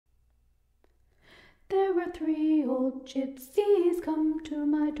There were 3 old gypsies come to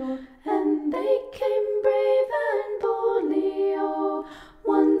my door, and they came brave and boldly, oh.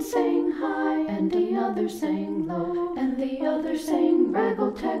 One sang high, and the other sang low, and the other sang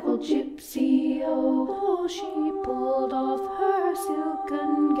Wraggle-Taggle Gypsy, oh. Oh, she pulled off her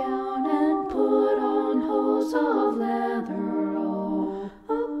silken gown and put on hose of leather, oh.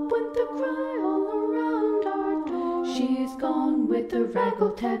 Up went the cry all around our door, she's gone with the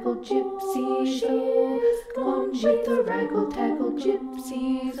Wraggle-Taggle Gypsies, she's gone with the Wraggle-Taggle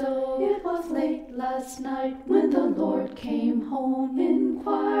Gypsies, oh. It was late last night when the Lord came home,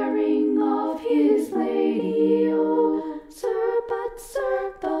 inquiring of his lady, oh. Sir, but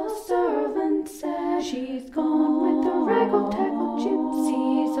sir, the servant said, she's gone with the Wraggle-Taggle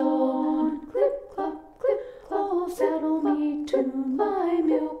Gypsies, oh. Clip, clop, clip, clop, saddle me to my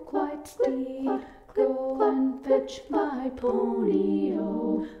milk-white steed. Go and fetch my pony,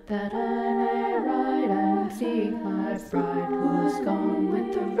 oh, that I may ride and see my bride, who's gone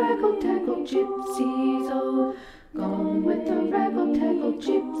with the Wraggle-Taggle Gypsies, oh. Gone with the Wraggle-Taggle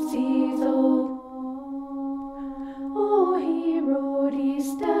Gypsies, oh. Oh, he rode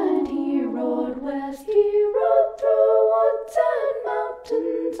east and he rode west, he rode through woods and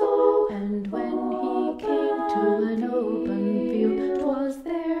mountains, oh. And when he came to an open field, 'twas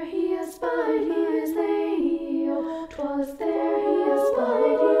there he espied his lady, oh. 'Twas there he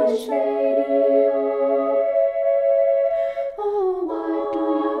espied his lady, oh. Oh, why do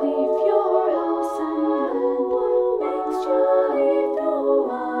you leave your house and land? What makes you leave no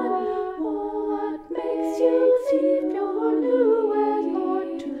one? What makes you leave your new-wed lord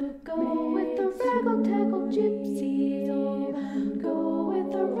to go with the Wraggle-Taggle Gypsies, oh? Go with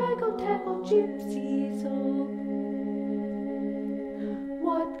the Wraggle-Taggle Gypsies, oh.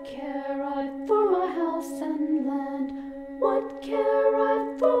 What care I for my house and land? What care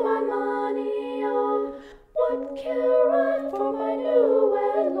I for my money, oh? What care I for my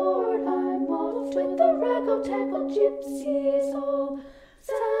new-wed lord? I'm off with the Wraggle-Taggle Gypsies, oh.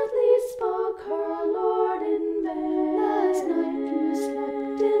 Sadly spoke her lord in bed. Last night you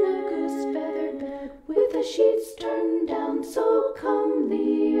slept in a goose-feathered bed, with the sheets turned down so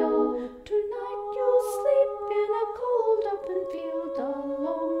comely, oh. Tonight you'll sleep in a cold open field,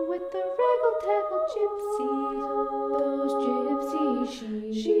 alone with the Wraggle-Taggle Gypsies, oh. Those gypsies,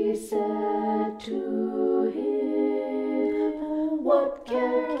 she said to him, what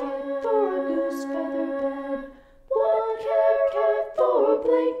care I for a goose-feather bed? What care for a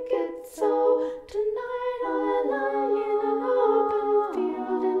blanket so? Tonight I lie in an open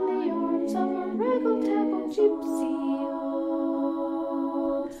field in the arms of a Wraggle-Taggle Gypsy,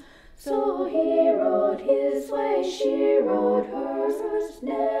 oh. So he rode his way, she rode hers,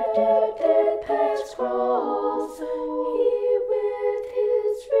 never did paths cross. He with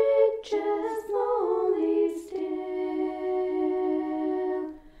his riches lonely still,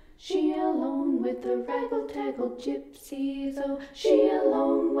 she alone with the Wraggle-Taggle Gypsies, oh. She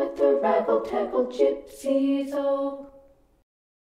alone with the Wraggle-Taggle Gypsies, oh.